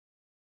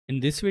In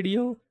this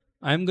video,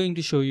 I'm going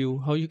to show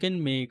you how you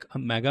can make a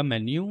mega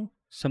menu,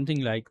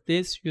 something like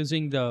this,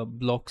 using the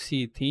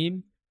blocksy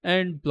theme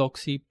and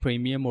blocksy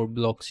Premium or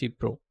blocksy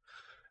Pro.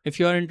 If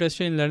you are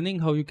interested in learning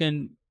how you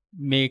can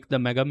make the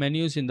mega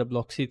menus in the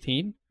blocksy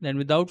theme, then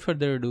without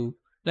further ado,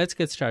 let's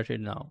get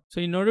started now.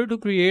 So in order to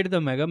create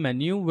the mega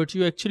menu, what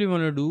you actually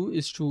want to do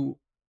is to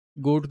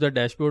go to the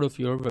dashboard of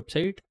your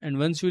website, and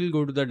once you will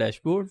go to the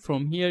dashboard,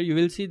 from here you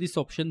will see this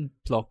option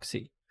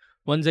blocksy.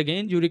 Once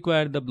again, you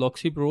require the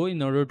blocksy Pro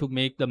in order to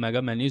make the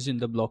mega menus in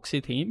the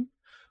blocksy theme.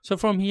 So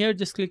from here,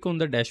 just click on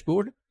the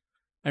dashboard,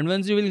 and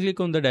once you will click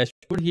on the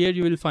dashboard, here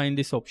you will find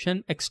this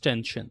option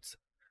extensions.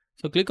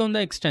 So click on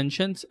the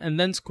extensions and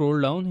then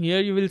scroll down. Here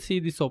you will see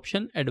this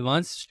option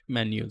advanced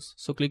menus.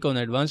 So click on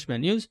advanced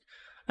menus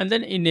and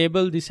then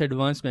enable this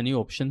advanced menu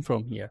option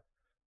from here.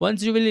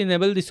 Once you will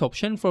enable this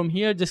option, from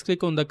here just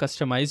click on the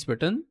customize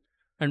button,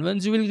 and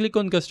once you will click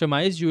on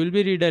customize, you will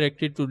be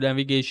redirected to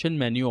navigation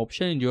menu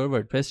option in your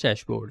WordPress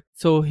dashboard.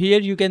 So here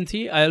you can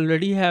see I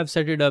already have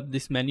set it up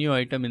this menu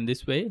item in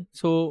this way.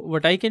 So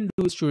what I can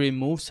do is to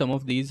remove some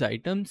of these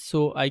items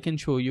so I can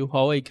show you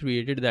how I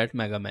created that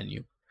mega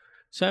menu.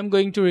 So I'm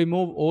going to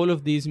remove all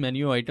of these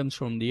menu items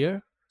from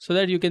there so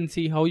that you can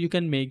see how you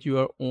can make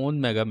your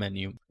own mega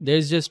menu.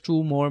 There's just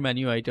 2 more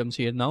menu items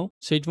here now,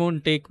 so it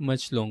won't take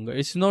much longer.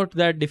 It's not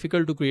that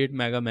difficult to create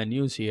mega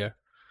menus here.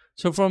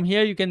 So from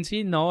here you can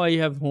see now I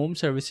have home,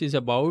 services,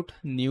 about,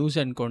 news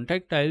and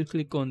contact. I'll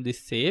click on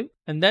this save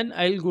and then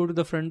I'll go to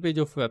the front page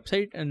of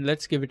website and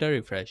let's give it a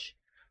refresh.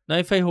 Now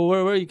if I hover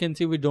over, you can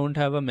see we don't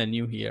have a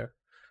menu here.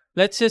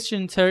 Let's just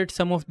insert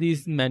some of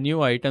these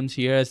menu items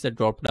here as the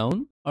drop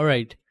down.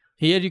 Alright.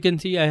 Here you can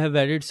see I have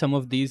added some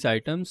of these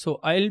items, so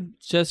I'll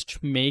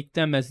just make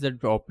them as the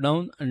drop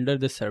down under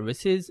the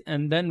services,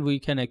 and then we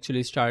can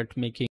actually start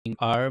making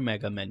our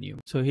mega menu.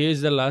 So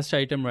here's the last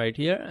item right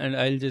here, and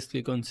I'll just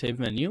click on save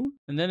menu,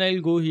 and then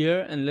I'll go here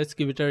and let's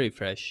give it a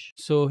refresh.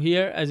 So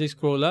here as I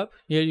scroll up,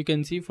 here you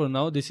can see for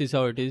now this is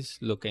how it is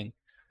looking.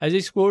 As I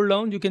scroll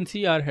down, you can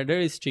see our header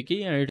is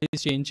sticky and it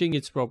is changing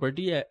its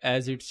property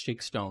as it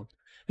sticks down.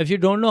 If you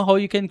don't know how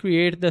you can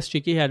create the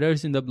sticky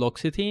headers in the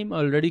blocksy theme, I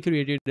already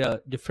created a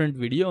different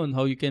video on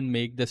how you can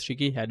make the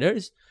sticky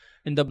headers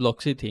in the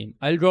blocksy theme.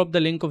 I'll drop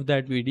the link of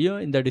that video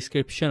in the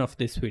description of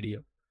this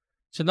video.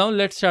 So now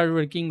let's start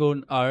working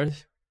on our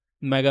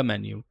mega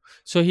menu.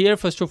 So here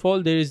first of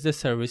all there is the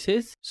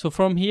services. So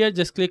from here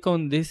just click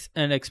on this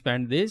and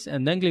expand this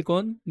and then click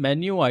on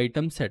menu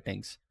item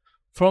settings.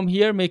 From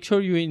here make sure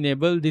you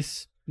enable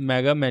this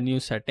mega menu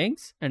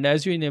settings, and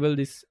as you enable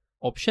this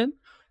option,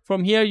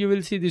 from here you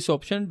will see this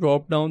option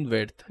drop down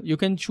width. You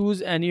can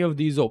choose any of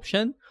these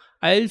options.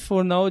 I'll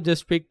for now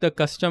just pick the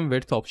custom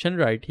width option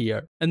right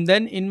here. And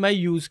then in my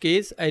use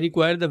case, I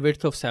require the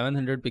width of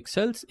 700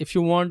 pixels. If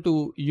you want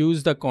to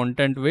use the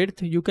content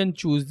width, you can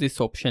choose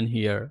this option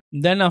here.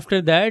 Then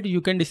after that,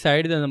 you can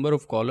decide the number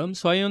of columns.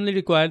 So I only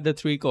require the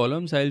 3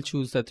 columns. I'll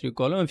choose the 3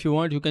 columns. If you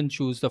want, you can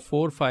choose the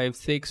 4, 5,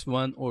 6,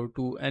 1 or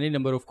 2, any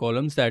number of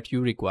columns that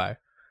you require.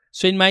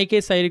 So in my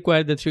case, I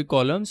require the 3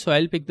 columns. So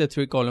I'll pick the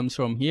 3 columns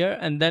from here,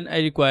 and then I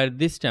require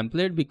this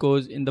template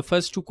because in the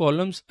first 2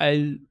 columns,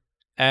 I'll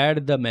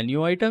add the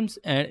menu items,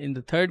 and in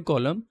the third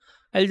column,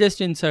 I'll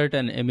just insert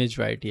an image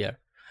right here.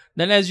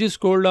 Then as you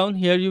scroll down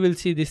here, you will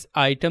see this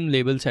item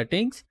label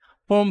settings.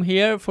 From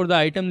here for the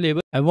item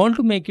label, I want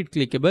to make it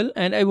clickable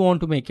and I want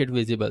to make it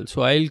visible.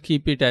 So I'll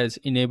keep it as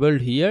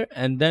enabled here,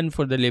 and then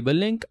for the label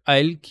link,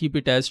 I'll keep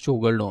it as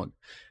toggled on.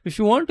 If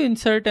you want to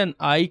insert an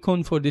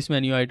icon for this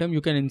menu item,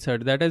 you can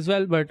insert that as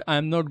well, but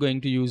I'm not going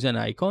to use an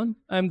icon.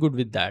 I'm good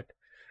with that.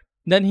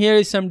 Then here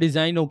is some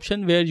design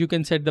option where you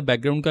can set the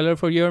background color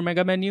for your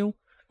mega menu,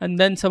 and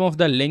then some of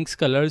the links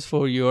colors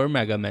for your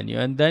mega menu.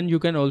 And then you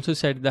can also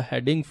set the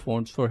heading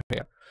fonts for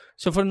here.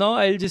 So for now,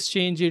 I'll just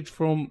change it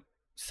from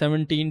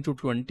 17 to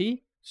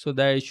 20. So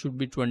that it should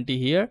be 20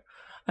 here.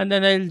 And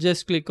then I'll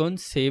just click on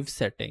save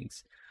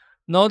settings.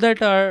 Now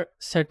that our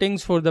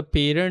settings for the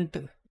parent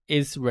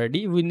is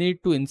ready, we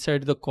need to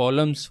insert the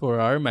columns for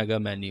our mega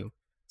menu.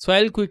 So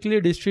I'll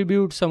quickly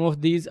distribute some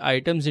of these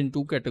items in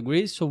 2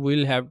 categories. So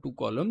we'll have 2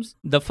 columns.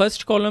 The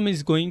first column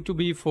is going to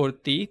be for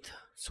teeth.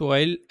 So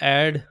I'll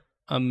add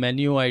a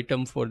menu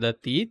item for the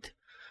teeth.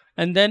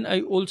 And then I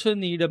also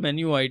need a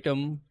menu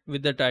item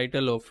with the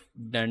title of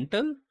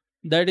dental.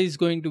 That is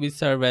going to be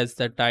serve as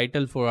the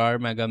title for our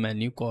mega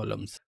menu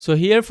columns. So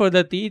here for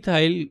the teeth,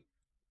 I'll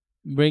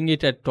bring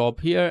it at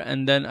top here,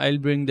 and then I'll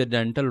bring the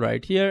dental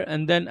right here,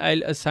 and then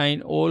I'll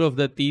assign all of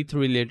the teeth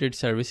related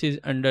services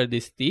under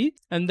this teeth,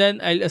 and then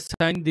I'll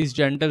assign these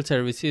dental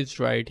services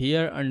right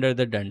here under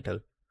the dental.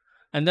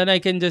 And then I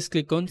can just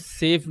click on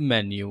save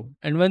menu,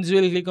 and once you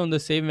will click on the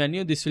save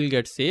menu, this will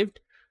get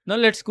saved. Now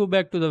let's go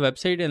back to the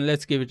website and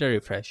let's give it a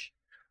refresh.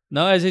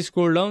 Now as I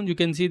scroll down, you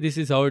can see this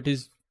is how it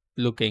is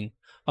looking.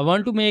 I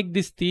want to make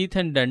this teeth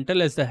and dental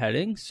as the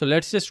heading, so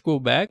let's just go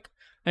back.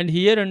 And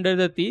here under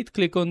the teeth,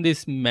 click on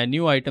this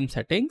menu item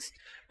settings,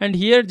 and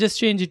here just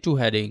change it to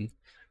heading.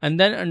 And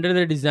then under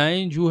the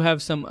design, you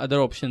have some other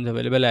options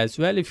available as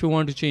well. If you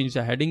want to change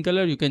the heading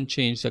color, you can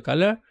change the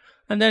color.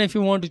 And then if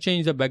you want to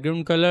change the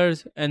background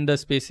colors and the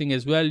spacing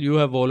as well, you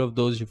have all of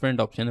those different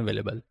options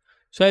available.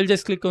 So I'll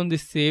just click on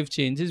this save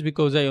changes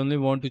because I only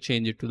want to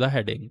change it to the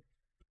heading.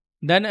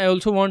 Then I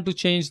also want to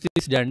change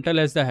this dental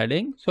as the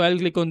heading. So I'll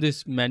click on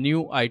this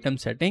menu item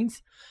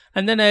settings,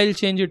 and then I'll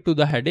change it to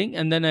the heading,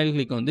 and then I'll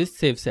click on this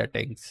save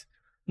settings.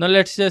 Now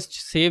let's just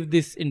save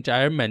this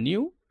entire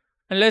menu,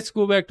 and let's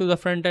go back to the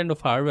front end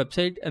of our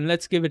website and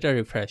let's give it a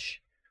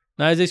refresh.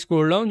 Now as I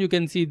scroll down, you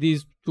can see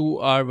these two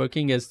are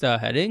working as the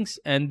headings,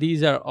 and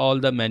these are all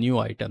the menu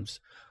items.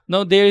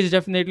 Now there is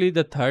definitely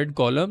the third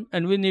column,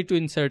 and we need to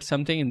insert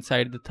something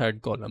inside the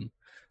third column.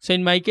 So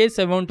in my case,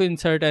 I want to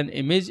insert an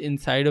image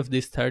inside of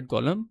this third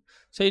column.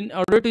 So in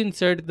order to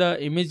insert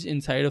the image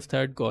inside of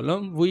third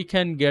column, we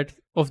can get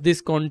of this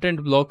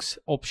content blocks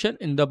option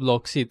in the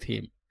blocksy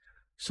theme.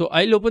 So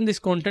I'll open this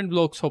content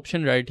blocks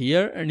option right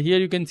here, and here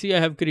you can see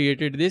I have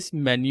created this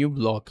menu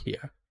block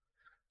here.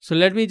 So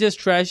let me just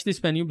trash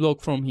this menu block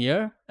from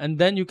here, and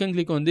then you can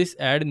click on this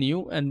add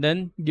new and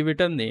then give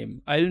it a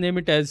name. I'll name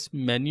it as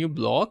menu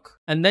block,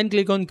 and then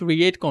click on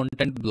create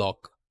content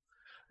block.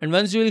 And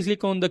once you will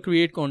click on the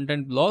create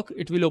content block,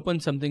 it will open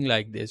something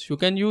like this. You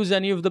can use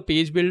any of the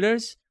page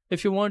builders.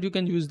 If you want, you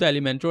can use the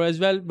Elementor as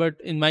well. But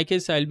in my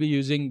case, I'll be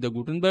using the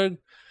Gutenberg,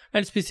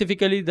 and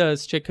specifically the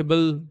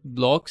stackable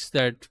blocks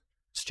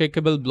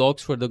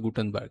for the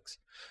Gutenbergs.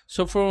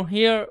 So from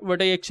here,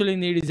 what I actually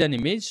need is an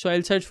image. So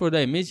I'll search for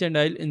the image and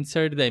I'll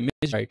insert the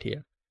image right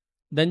here.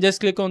 Then just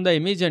click on the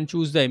image and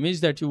choose the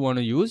image that you want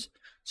to use.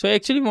 So I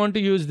actually want to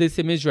use this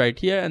image right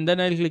here, and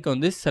then I'll click on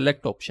this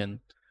select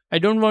option. I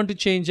don't want to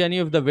change any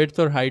of the width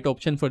or height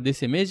option for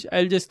this image.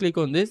 I'll just click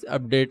on this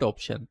update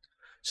option.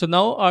 So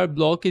now our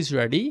block is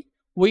ready.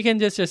 We can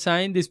just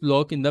assign this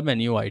block in the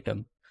menu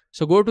item.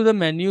 So go to the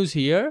menus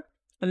here,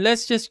 and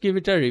let's just give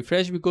it a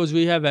refresh because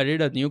we have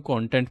added a new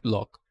content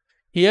block.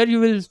 Here you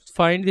will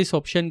find this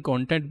option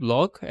content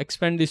block,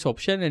 expand this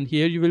option, and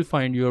here you will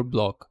find your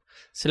block.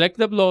 Select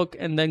the block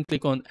and then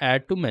click on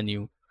add to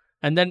menu,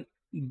 and then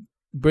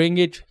bring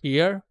it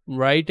here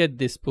right at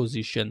this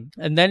position,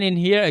 and then in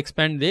here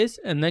expand this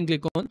and then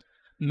click on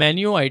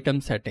menu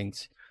item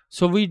settings.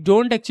 So we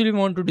don't actually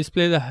want to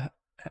display the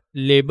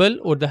label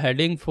or the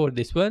heading for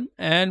this one,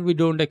 and we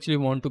don't actually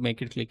want to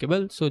make it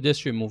clickable, so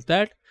just remove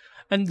that.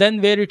 And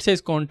then where it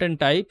says content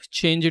type,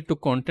 change it to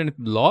content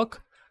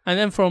block, and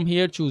then from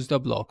here choose the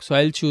block. So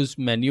I'll choose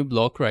menu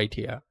block right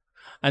here.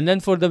 And then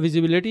for the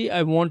visibility,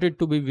 I want it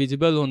to be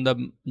visible on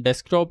the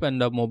desktop and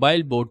the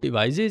mobile both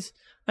devices.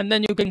 And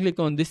then you can click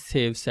on this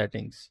save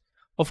settings.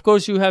 Of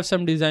course, you have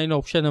some design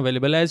option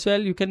available as well.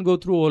 You can go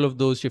through all of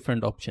those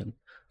different options.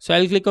 So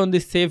I'll click on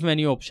this save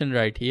menu option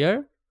right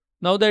here.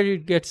 Now that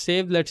it gets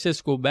saved, let's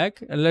just go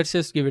back and let's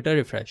just give it a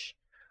refresh.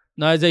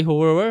 Now as I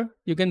hover over,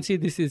 you can see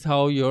this is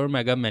how your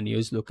mega menu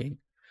is looking.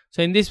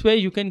 So in this way,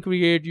 you can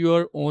create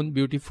your own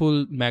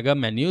beautiful mega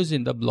menus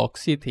in the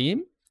blocksy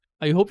theme.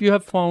 I hope you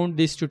have found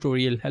this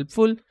tutorial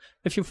helpful.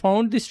 If you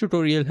found this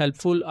tutorial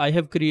helpful, I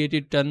have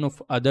created a ton of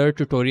other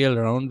tutorial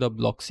around the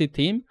blocksy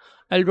theme.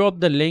 I'll drop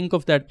the link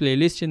of that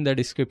playlist in the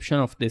description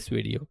of this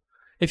video.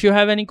 If you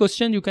have any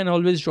question, you can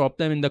always drop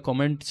them in the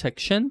comment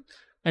section.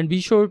 And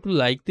be sure to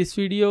like this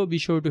video, be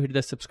sure to hit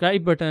the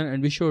subscribe button,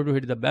 and be sure to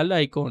hit the bell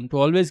icon to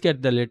always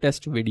get the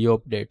latest video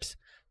updates.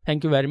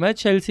 Thank you very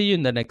much. I'll see you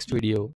in the next video.